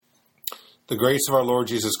The grace of our Lord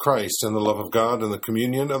Jesus Christ and the love of God and the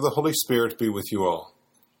communion of the Holy Spirit be with you all.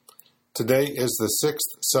 Today is the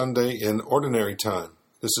 6th Sunday in Ordinary Time.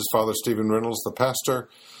 This is Father Stephen Reynolds, the pastor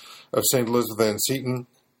of St. Elizabeth Ann Seton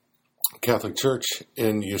Catholic Church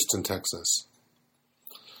in Houston, Texas.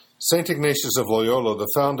 St. Ignatius of Loyola,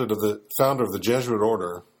 the founder of the Jesuit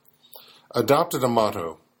order, adopted a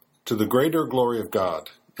motto, "To the greater glory of God,"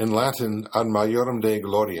 in Latin, Ad Majorem Dei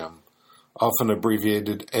Gloriam, often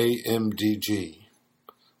abbreviated AMDG.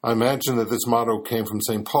 I imagine that this motto came from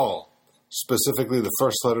St. Paul, specifically the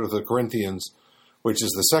first letter to the Corinthians, which is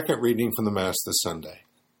the second reading from the Mass this Sunday.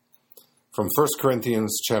 From 1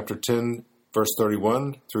 Corinthians chapter 10, verse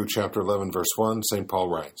 31 through chapter 11, verse 1, St. Paul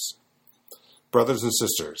writes, "Brothers and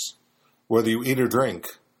sisters, whether you eat or drink,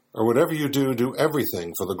 or whatever you do, do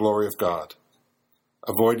everything for the glory of God.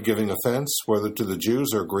 Avoid giving offense, whether to the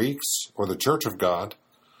Jews or Greeks, or the Church of God,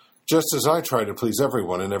 just as I try to please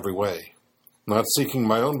everyone in every way, not seeking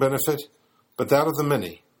my own benefit, but that of the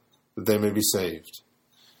many, that they may be saved.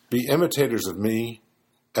 Be imitators of me,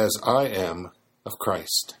 as I am of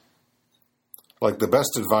Christ." Like the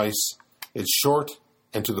best advice, it's short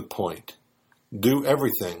and to the point. Do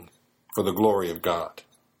everything for the glory of God.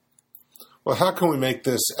 Well, how can we make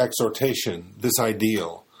this exhortation, this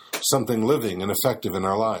ideal, something living and effective in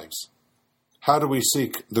our lives? How do we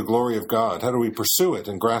seek the glory of God? How do we pursue it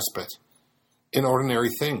and grasp it in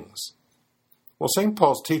ordinary things? Well, St.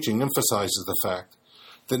 Paul's teaching emphasizes the fact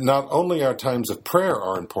that not only our times of prayer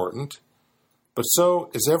are important, but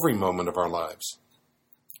so is every moment of our lives.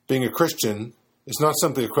 Being a Christian is not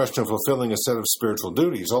simply a question of fulfilling a set of spiritual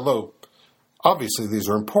duties, although obviously these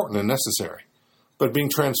are important and necessary, but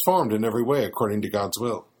being transformed in every way according to God's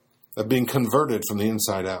will, of being converted from the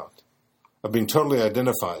inside out, of being totally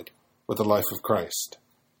identified with the life of Christ.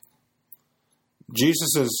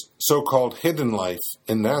 Jesus' so-called hidden life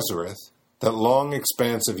in Nazareth, that long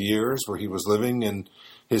expanse of years where he was living in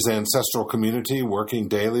his ancestral community, working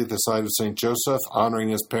daily at the side of St. Joseph, honoring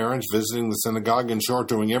his parents, visiting the synagogue, in short,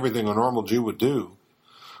 doing everything a normal Jew would do,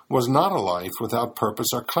 was not a life without purpose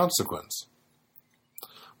or consequence.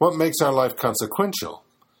 What makes our life consequential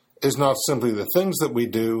is not simply the things that we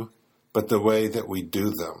do, but the way that we do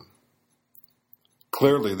them.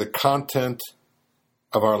 Clearly, the content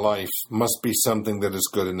of our life must be something that is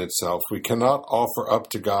good in itself. We cannot offer up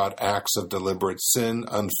to God acts of deliberate sin,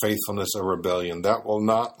 unfaithfulness, or rebellion. That will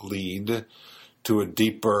not lead to a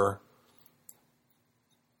deeper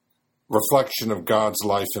reflection of God's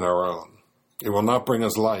life in our own. It will not bring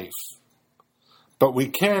us life. But we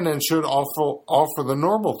can and should offer the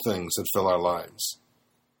normal things that fill our lives.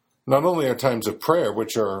 Not only our times of prayer,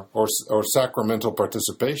 or sacramental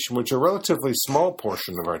participation, which are a relatively small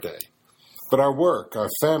portion of our day, but our work, our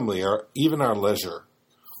family, even our leisure,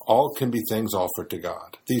 all can be things offered to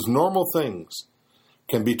God. These normal things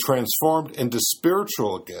can be transformed into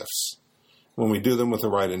spiritual gifts when we do them with the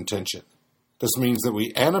right intention. This means that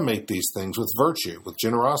we animate these things with virtue, with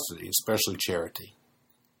generosity, especially charity.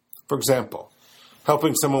 For example,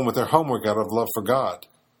 helping someone with their homework out of love for God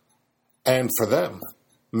and for them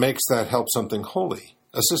makes that help something holy.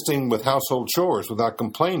 Assisting with household chores without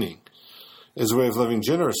complaining is a way of living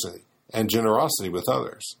generously and generosity with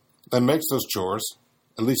others, and makes those chores,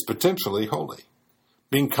 at least potentially, holy.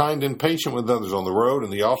 Being kind and patient with others on the road, in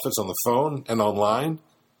the office, on the phone, and online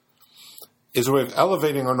is a way of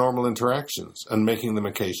elevating our normal interactions and making them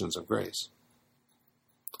occasions of grace.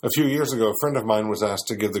 A few years ago, a friend of mine was asked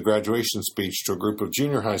to give the graduation speech to a group of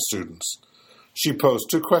junior high students. She posed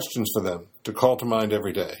 2 questions for them to call to mind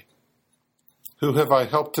every day. Who have I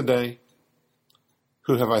helped today?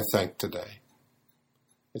 Who have I thanked today?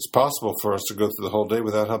 It's possible for us to go through the whole day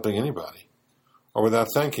without helping anybody or without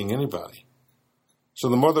thanking anybody. So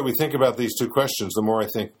the more that we think about these 2 questions, the more I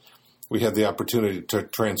think we have the opportunity to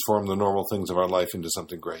transform the normal things of our life into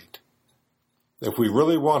something great. If we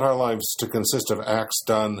really want our lives to consist of acts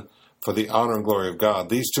done for the honor and glory of God,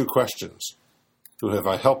 these 2 questions, who have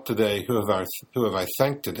I helped today, who have I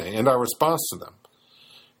thanked today, and our response to them,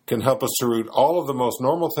 can help us to root all of the most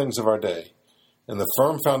normal things of our day in the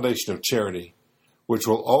firm foundation of charity, which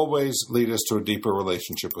will always lead us to a deeper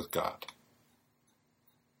relationship with God.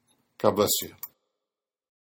 God bless you.